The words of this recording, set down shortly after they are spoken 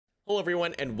Hello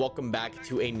everyone and welcome back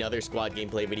to another squad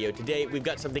gameplay video. Today we've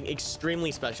got something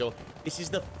extremely special. This is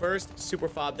the first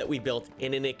Superfob that we built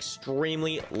in an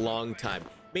extremely long time.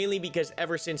 Mainly because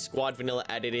ever since Squad Vanilla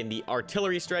added in the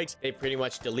artillery strikes, they pretty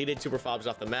much deleted Superfobs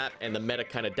off the map and the meta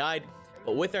kind of died.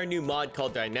 But with our new mod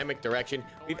called Dynamic Direction,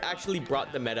 we've actually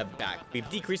brought the meta back. We've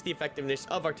decreased the effectiveness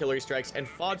of artillery strikes, and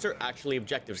fobs are actually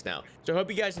objectives now. So I hope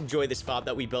you guys enjoy this fob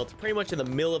that we built pretty much in the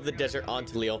middle of the desert on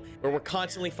Talil, where we're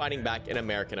constantly fighting back an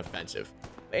American offensive.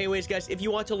 Anyways, guys, if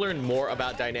you want to learn more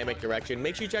about Dynamic Direction,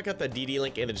 make sure you check out the DD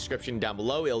link in the description down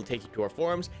below. It'll take you to our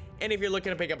forums. And if you're looking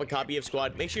to pick up a copy of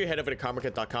Squad, make sure you head over to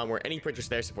Karmakut.com, where any purchase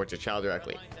there supports your channel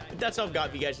directly. But that's all I've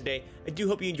got for you guys today. I do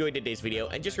hope you enjoyed today's video.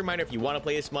 And just a reminder, if you want to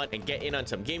play this mod and get in on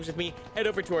some games with me, head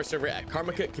over to our server at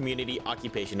Karmakut Community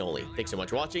Occupation Only. Thanks so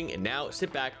much for watching, and now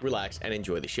sit back, relax, and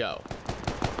enjoy the show.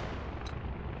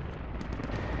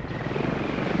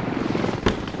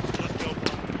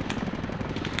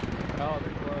 Oh,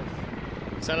 they're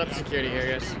close. Set up security here,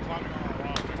 guys.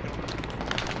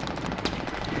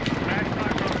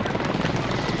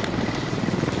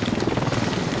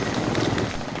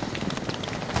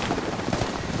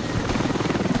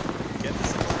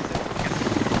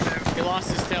 He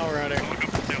lost his tail rotor.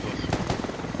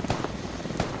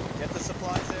 Get the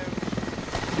supplies out.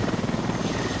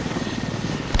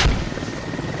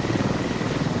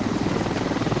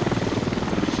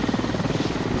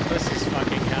 This is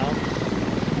fucking hell.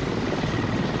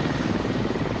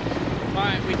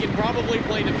 Alright, we can probably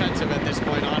play defensive at this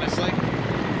point, honestly.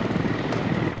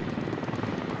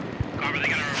 Cover, they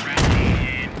got a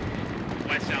rally in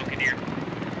West Alcadir.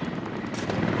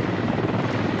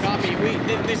 Copy.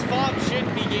 This fob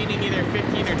should be gaining either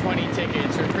 15 or 20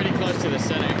 tickets. We're pretty close to the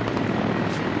center.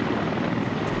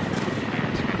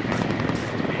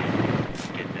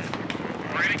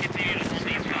 We're gonna continue to hold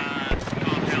these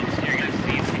compounds. You're gonna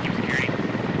see security.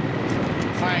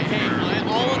 Alright, hey,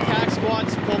 all attack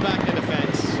squads pull back to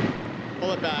defense.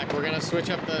 Pull it back. We're gonna switch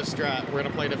up the strat. We're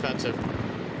gonna play defensive.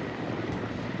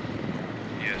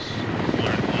 Yes.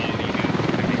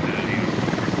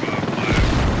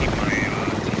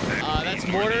 That's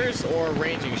mortars or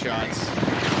ranging shots.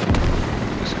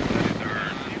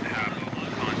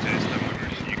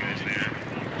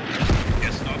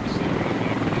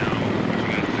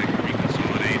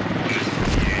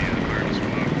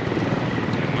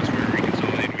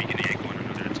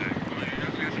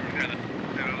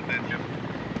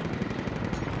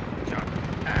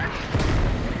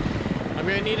 I'm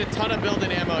gonna need a ton of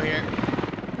building ammo here.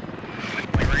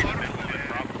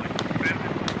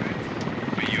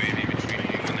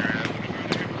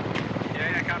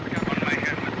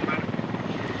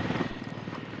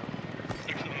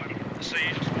 So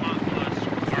you just want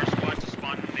our squad to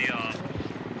spawn in the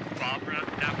fob now.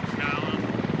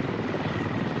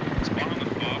 Spawn on the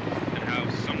fob and have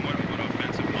somewhat of an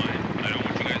offensive line, but I don't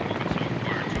want you guys moving so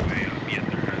far to be at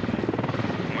their head.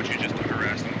 I want you just to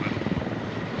harass them a little.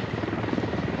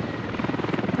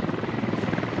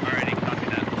 Alrighty, copy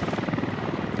that.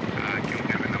 Can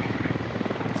we have an opening?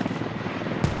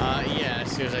 Yeah,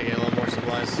 as soon as I get a little more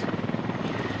supplies.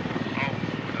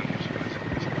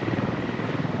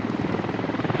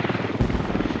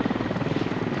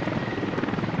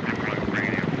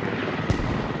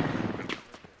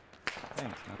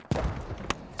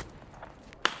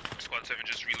 Squad 7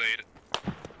 just relayed.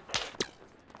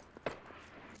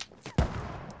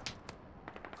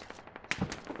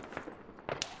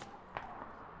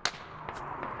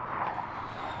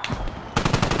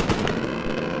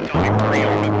 Tell me hurry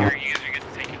up here, you guys are getting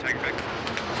to take your tag back.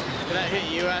 Did that hit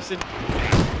you, Acid?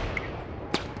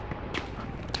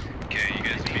 Okay, you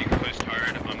guys being pushed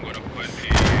hard. I'm gonna put a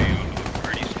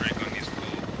party strike on these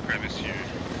little crevice here.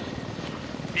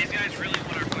 These guys really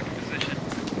want our fucking position.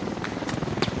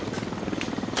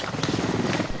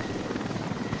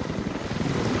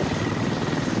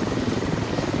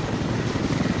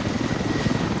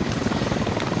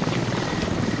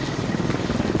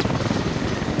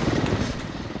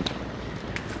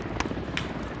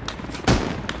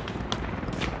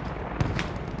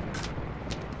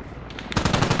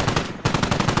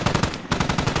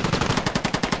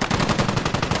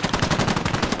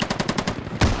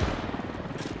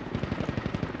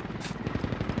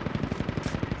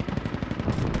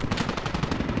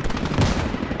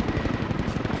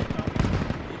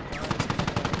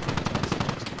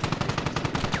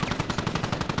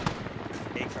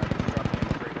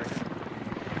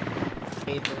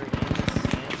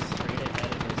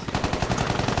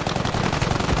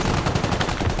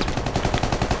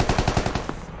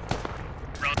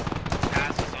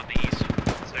 Passes on the east.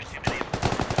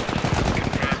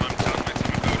 Confirm, I'm telling my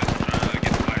team to go to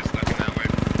get the fire stuck in that way.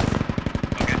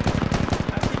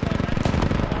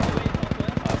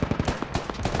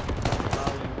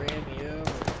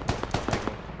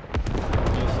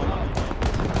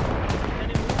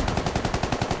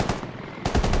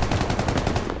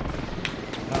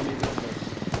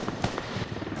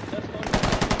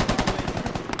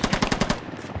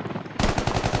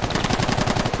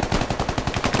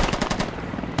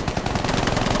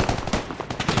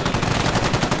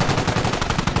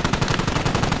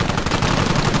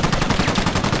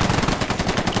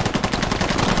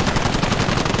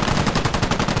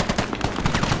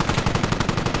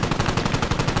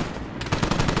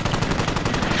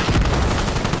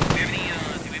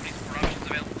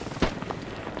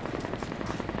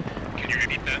 you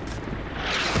repeat that?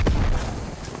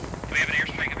 Do we have an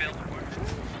airstrike available?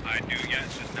 I do, yeah,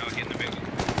 it's just now getting available.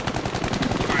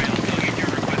 Alright, I'll still get your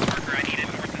request worker. I need it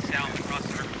north and south across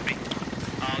the river for me.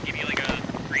 I'll give you like a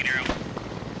green arrow.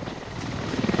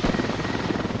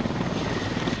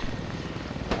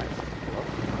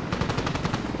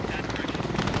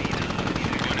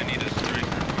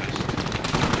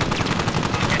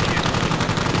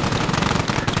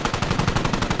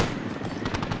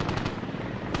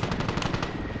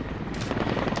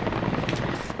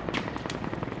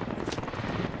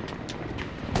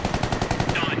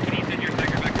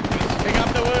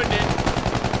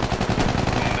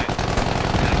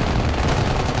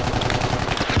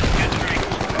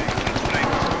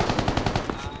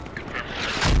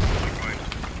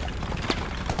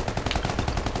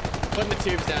 Putting the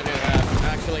tubes down here.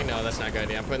 Actually, no, that's not a good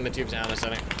idea. I'm putting the tubes down in a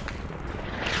second.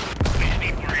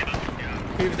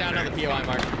 Tubes down on the POI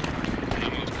mark.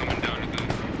 Ammo's coming down to the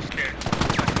stairs.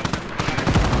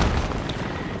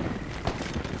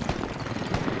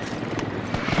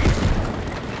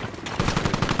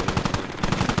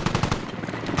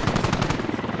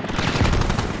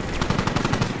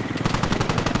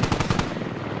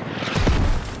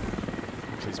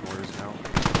 These mortars now.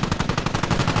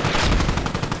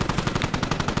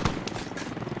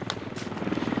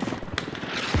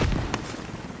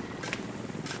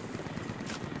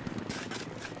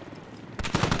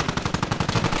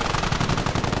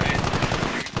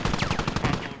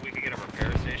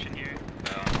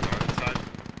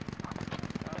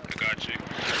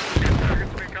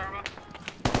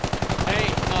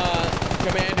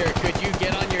 Commander, could you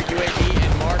get on your UAV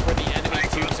and mark where the enemy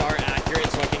tubes are accurate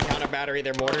so I can counter battery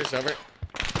their mortars? Over.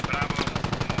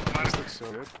 This looks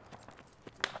so good.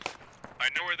 I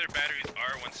know where their batteries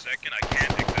are. 1 second. I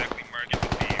can't exactly mark it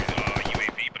with the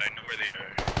UAV, but I know where they are.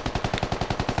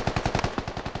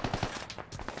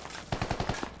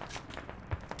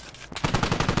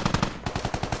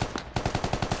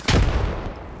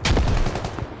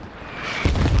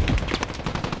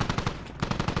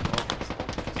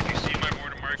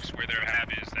 Where their hab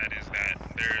is, that is that.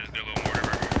 There's their little mortar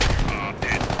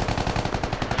pit.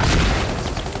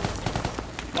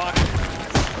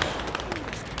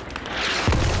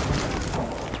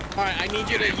 Alright, I need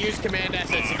you to use command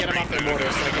assets to get them off their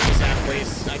mortars like in this app,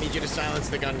 please. I need you to silence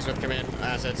the guns with command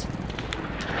assets.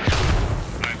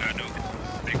 I got no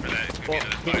thing for that. It's Well,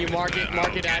 can you mark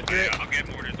it accurate? I'll get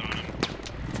mortars on them.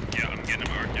 Yeah, I'm getting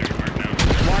them marked now.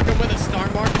 Mark them with a star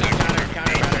mark and a counter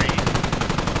battery.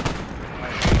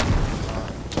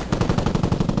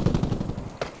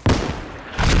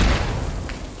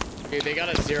 Dude, they got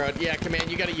us zeroed. Yeah, command,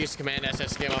 you gotta use command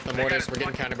assets to get off the mortars. We're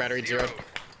getting counter battery zeroed.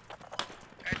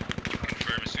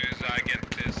 Confirm as soon as I get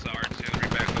this artillery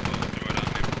back up, we'll throw it on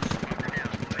them.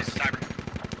 This is cyber.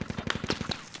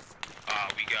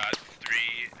 We got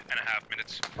 3.5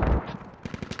 minutes.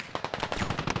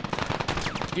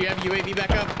 Do you have UAV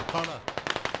back up? Kona.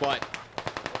 What?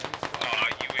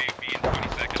 UAV in 20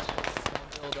 seconds.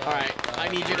 Alright, I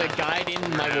need you to guide in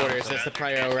my mortars. That's the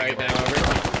prio right now, over.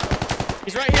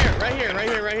 He's right here, right here, right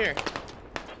here, right here.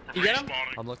 You get him?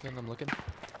 I'm looking.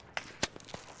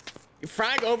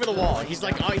 Frag over the wall. He's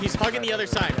like, oh, he's hugging the other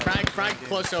side. Frag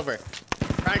close over.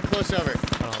 Frag close over.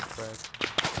 Oh, Fred.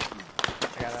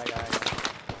 I got it.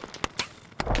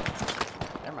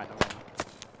 Never mind.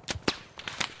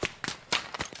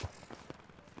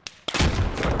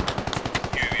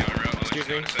 UAV on route. Excuse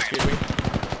me.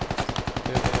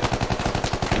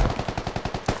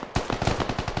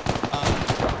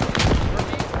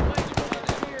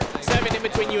 Seven in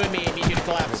between you and me. I need you to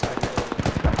collapse.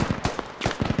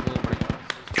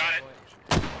 Got it.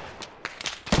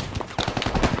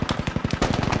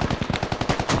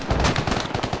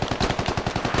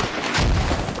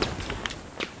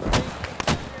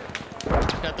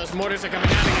 Got those mortars are coming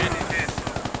down again.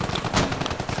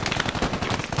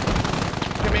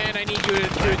 Command, I need you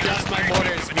to adjust my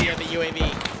mortars via the UAV.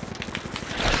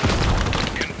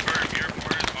 Confirm your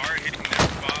mortars are hitting their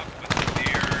spot with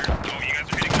their... Oh, you guys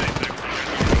are hitting nice there.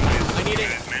 I need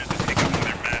it. Managed to pick up on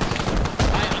their mess.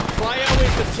 Cryo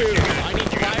is the tubes. I need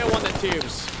cryo on the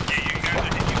tubes. Yeah, you guys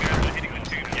are hitting the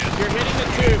tubes, yes. You're hitting the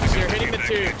tubes. You're hitting the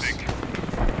tubes.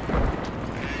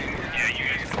 Yeah, you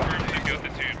guys confirmed took out the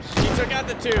tubes. You took out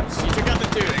the tubes. You took out the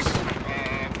tubes.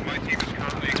 My team is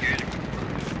currently engaging.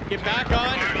 Get back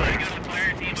on.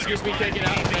 Excuse me, take it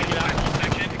out. Take it out.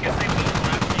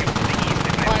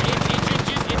 Alright,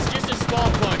 it's just a small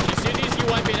push. As soon as you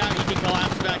wipe it out, you can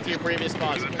collapse back to your previous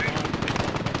spot.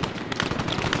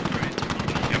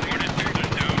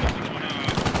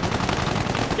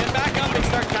 Get back up and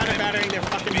start counter battering their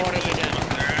fucking mortars again.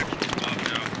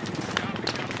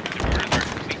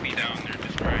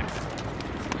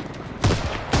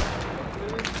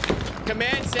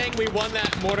 Command saying we won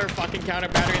that mortar fucking counter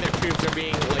battery. Their troops are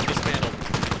being like dismantled.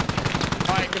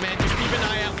 All right, Command, just keep an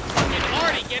eye out. Fucking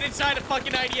Artie, get inside a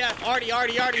fucking IDF. Artie. I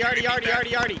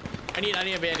need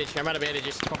a bandage. I'm out of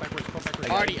bandages.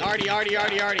 Artie. Find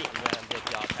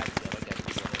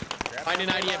an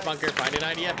IDF bunker.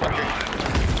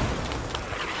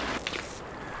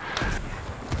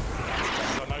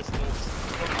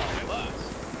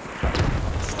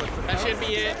 That should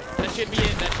be it.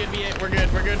 We're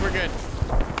good.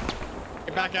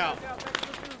 Get back out.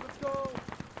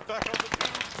 They're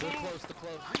close.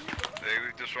 They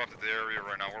disrupted the area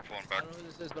right now. We're pulling back. I don't know who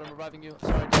this is, but I'm reviving you.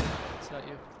 Sorry, dude. It's not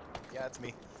you. Yeah, it's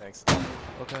me. Thanks.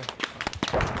 Okay.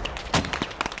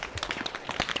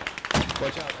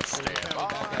 Watch out.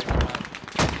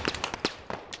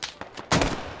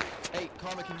 Hey,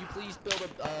 Karma, can you please build a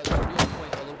real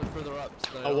point a little bit further up?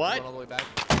 So that I don't what? run all the way back?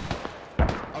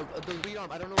 The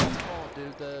rearm. I don't know what it's called,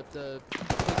 dude. The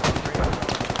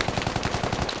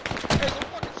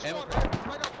ammo crate.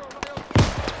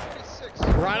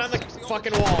 Right on the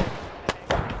fucking wall.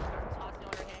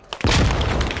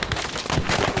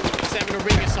 7, we're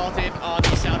being assaulted on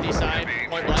the southeast side.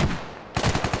 Point blank.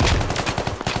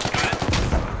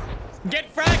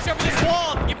 Get frags over this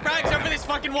wall! Get frags over this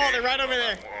fucking wall. They're right over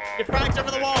there. Get frags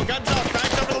over the wall. Guns up.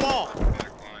 Frags over the wall.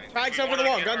 Frags over the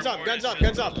wall. Guns up.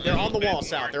 They're on the wall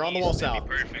south.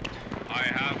 Perfect. I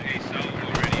have a cell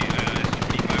already. It's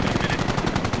 25 minutes.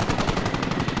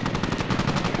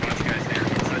 Bunch of guys there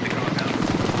inside the compound.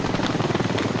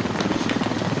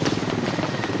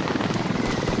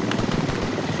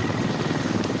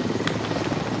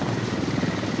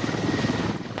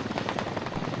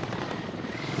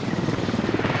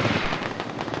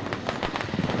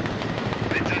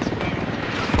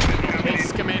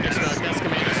 It's commander smoke. That's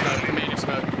commander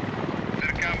smoke.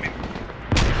 They're coming.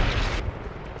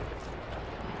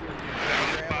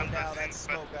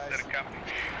 They're coming.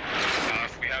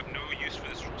 If we have no use for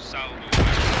this salvo,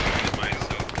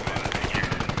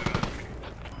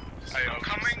 I am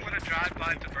coming with a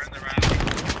drive-by to burn the rally.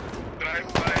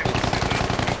 Drive-by.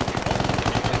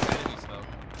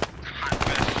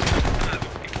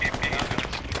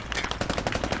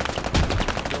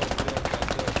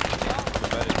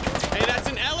 Hey, that's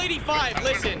an L85.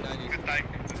 Listen.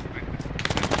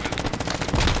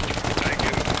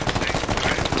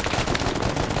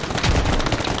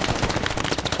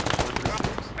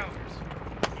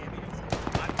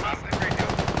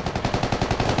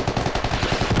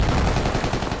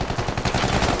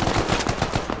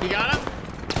 You got him?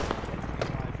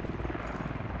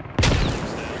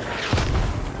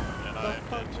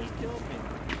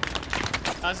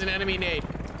 That's an enemy nade.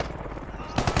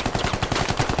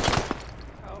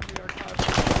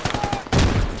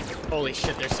 Holy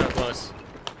shit, they're so close.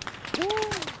 Command,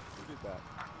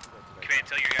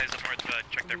 tell your guys up north to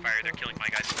check their fire. They're killing my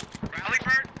guys. Rally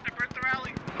burn! I burnt the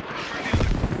rally!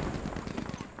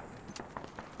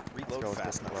 Reload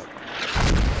fast enough.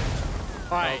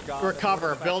 Alright,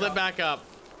 recover. Build it back up.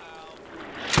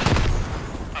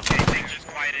 Okay, things just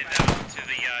quieted down to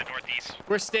the northeast.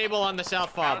 We're stable on the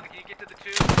south fob. Can you get to the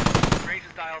tube? Range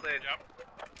is dialed in. Yep.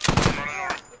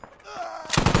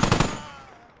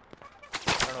 I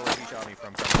don't know where he shot me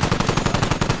from.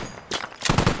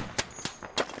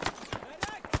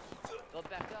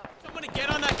 Someone get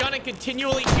on that gun and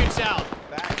continually shoot south.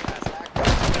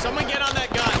 Someone get on that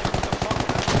gun.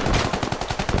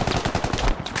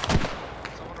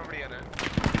 Someone already in it.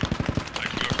 I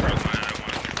flew across mine. I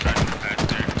wanted to try to pass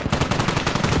there.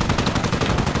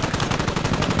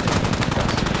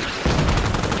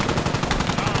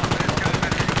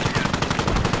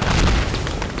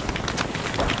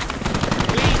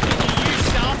 Please, can you use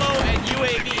salvo and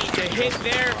UAV to hit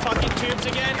their fucking tubes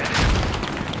again?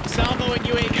 Salvo and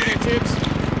UAV their tubes.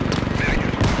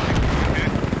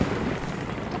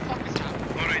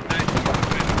 Alright,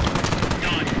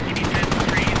 Don, give me 10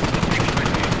 trees. I'll take my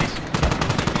please.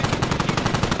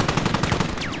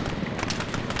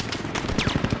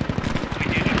 We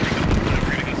need to bring up. We're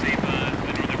gonna go save the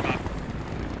northern pop.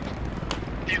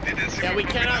 You did this. Yeah, we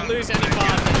cannot lose any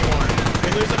bombs anymore. We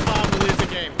lose a bomb, we lose the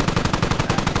game.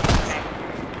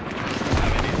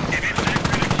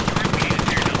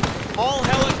 All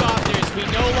helicopters, we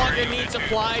no longer need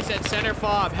supplies at center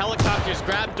fob. Helicopters,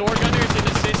 grab door gunners and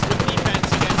assist with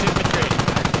defense against infantry.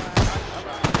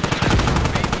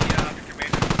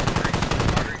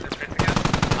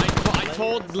 I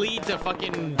told Lee to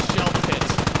fucking shell the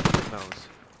pits.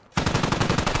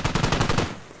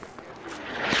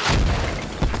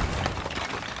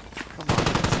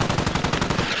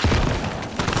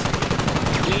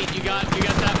 Lee, you got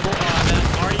that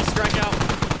Artie strike out?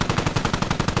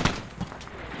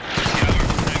 Yeah,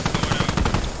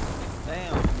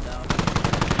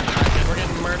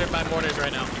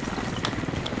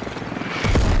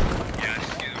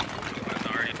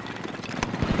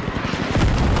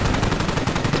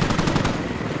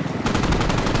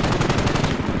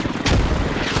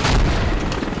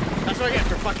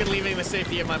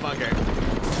 safety of my bunker. Okay,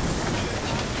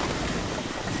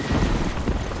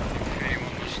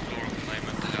 one more store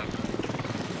claimant to have.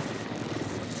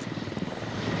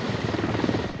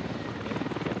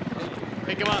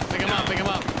 Pick him up, pick him up, pick him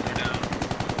up. They're down.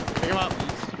 Pick him up.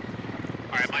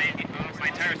 Alright, my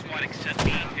entire squad except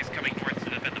me is coming towards to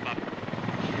defend the pub.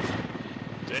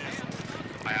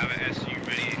 I have an SU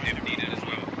ready if needed as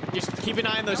well. Just keep an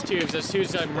eye on those tubes. Those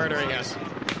tubes are murdering us.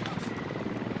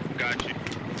 Got you.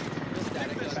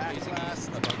 I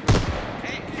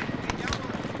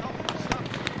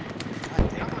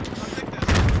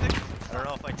don't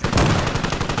know if I can.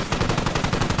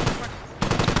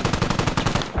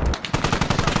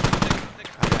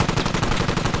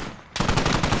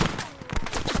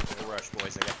 Rush,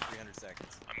 boys. I got 300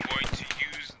 seconds. I'm going to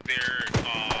use their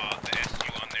the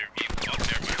SU on their vehicle up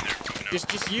there when they're coming up. Just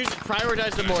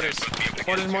prioritize the mortars.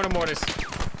 Mortars. I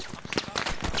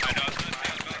know I was gonna say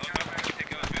I was about to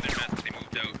take out through their mess, but they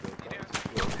moved out.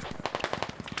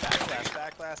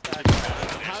 Backblast. They're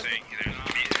saying there's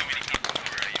so many people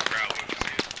already probably.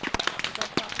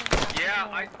 Yeah,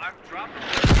 I've dropped them.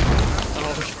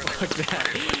 Oh, fuck that.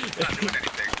 Not doing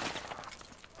anything.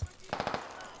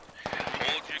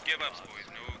 Hold your give ups, boys.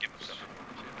 No give ups.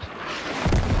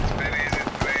 It's very easy,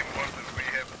 it's very important we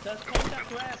have the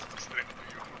movement straight to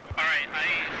you. Alright,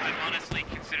 I'm honestly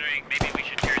considering maybe we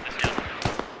should tear this down.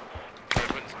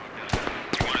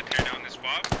 You want to tear down this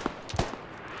fob?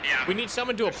 Yeah. We need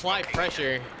someone to apply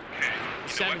pressure. Okay.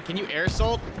 Seven, can you air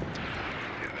assault?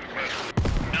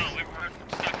 No, we're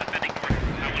stuck defending for it.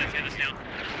 I want to tear this down.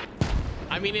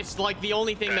 I mean, it's like the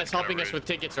only thing that's helping us with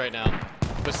tickets right now,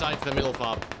 besides the middle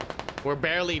fob. We're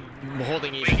barely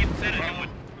holding even. Wait, said it.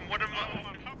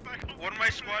 One of my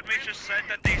squad mates just said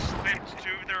that they spent 2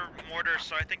 of their mortars,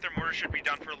 so I think their mortar should be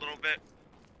done for a little bit.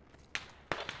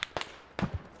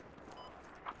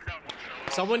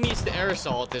 Someone needs to air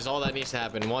assault is all that needs to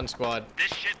happen. One squad.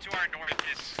 This shit to our north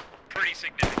is pretty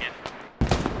significant.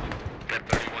 Get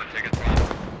 31 tickets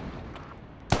left.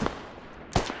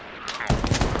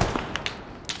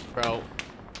 Bro.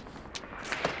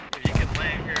 If you can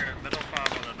land your middle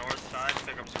fob on the north side,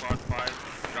 pick up squad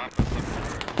 5, drop us some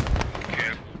mortar.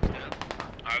 Okay.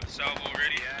 I have the salvo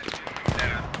ready. Yeah.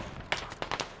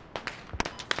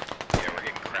 Yeah, we're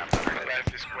getting crap on our head.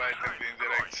 Life is quite at the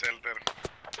indirect shelter.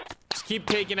 Just keep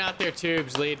taking out their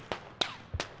tubes, lead.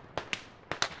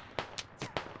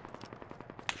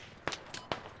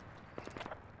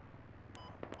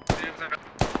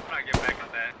 I get back on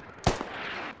that.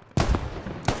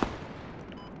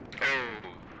 Oh,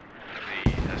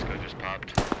 the Esco just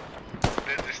popped.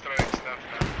 They're destroying stuff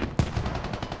now.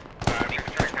 I think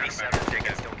 27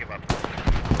 tickets. Don't give up.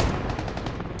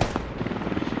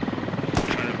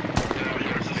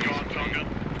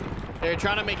 They're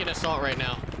trying to make an assault right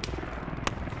now.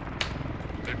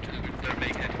 They're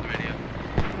making it to the radio.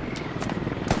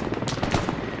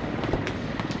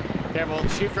 Careful,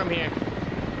 shoot from here.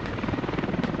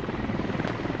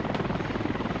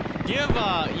 You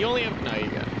only have, no, you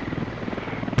got it.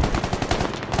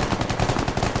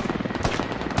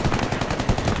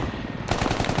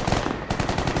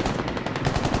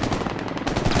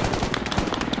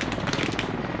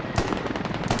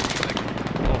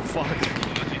 Oh, fuck.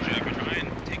 Try and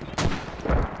take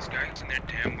these guys in their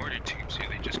damn mortar tubes here.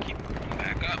 They just keep moving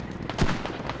back up.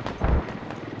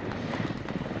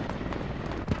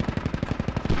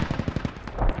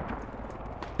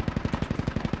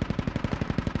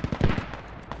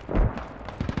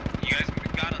 You guys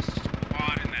got a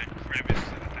spot in that crevice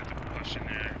that they're pushing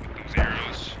there with those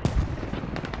arrows.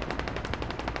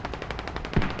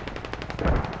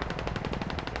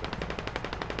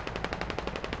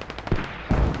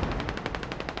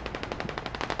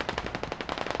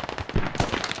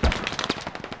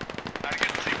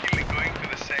 Target securely going to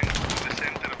the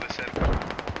center of the circle.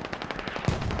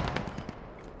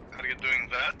 Target doing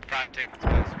that.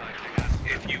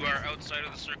 If you are outside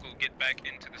of the circle, get back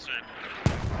into the circle.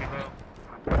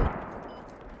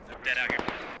 Dead out here.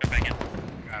 Get back in.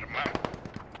 Got him out.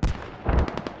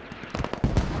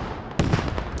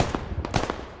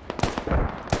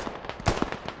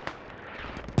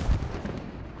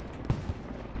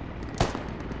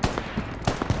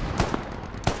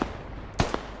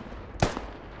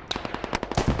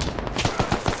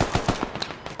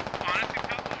 Honestly,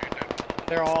 tell them you're dead.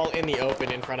 They're all in the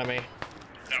open in front of me.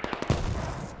 No.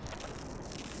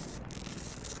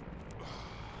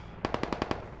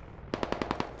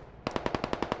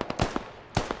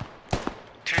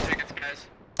 Two tickets, guys.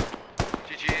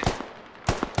 GG's.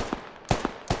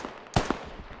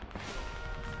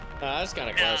 That's kind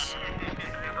of close.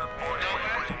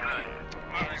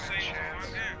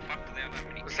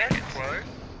 Was that close?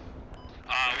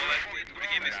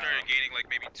 like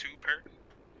maybe 2 per.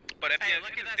 But at the Hey, end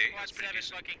look of at the that day, squad it's pretty 7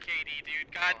 decent. fucking KD,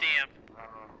 dude. Goddamn.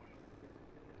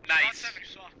 Nice.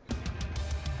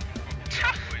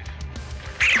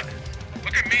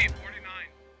 Look at me, 49.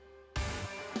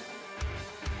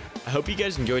 I hope you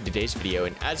guys enjoyed today's video,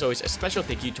 and as always, a special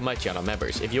thank you to my channel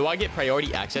members. If you want to get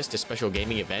priority access to special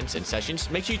gaming events and sessions,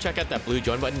 make sure you check out that blue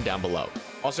join button down below.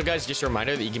 Also guys, just a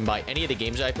reminder that you can buy any of the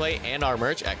games I play and our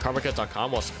merch at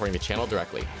karmakut.com while supporting the channel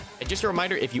directly. And just a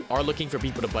reminder, if you are looking for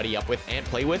people to buddy up with and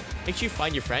play with, make sure you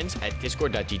find your friends at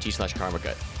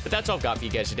discord.gg/karmakut. But that's all I've got for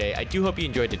you guys today. I do hope you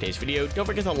enjoyed today's video. Don't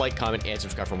forget to like, comment, and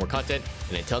subscribe for more content.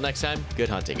 And until next time, good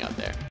hunting out there.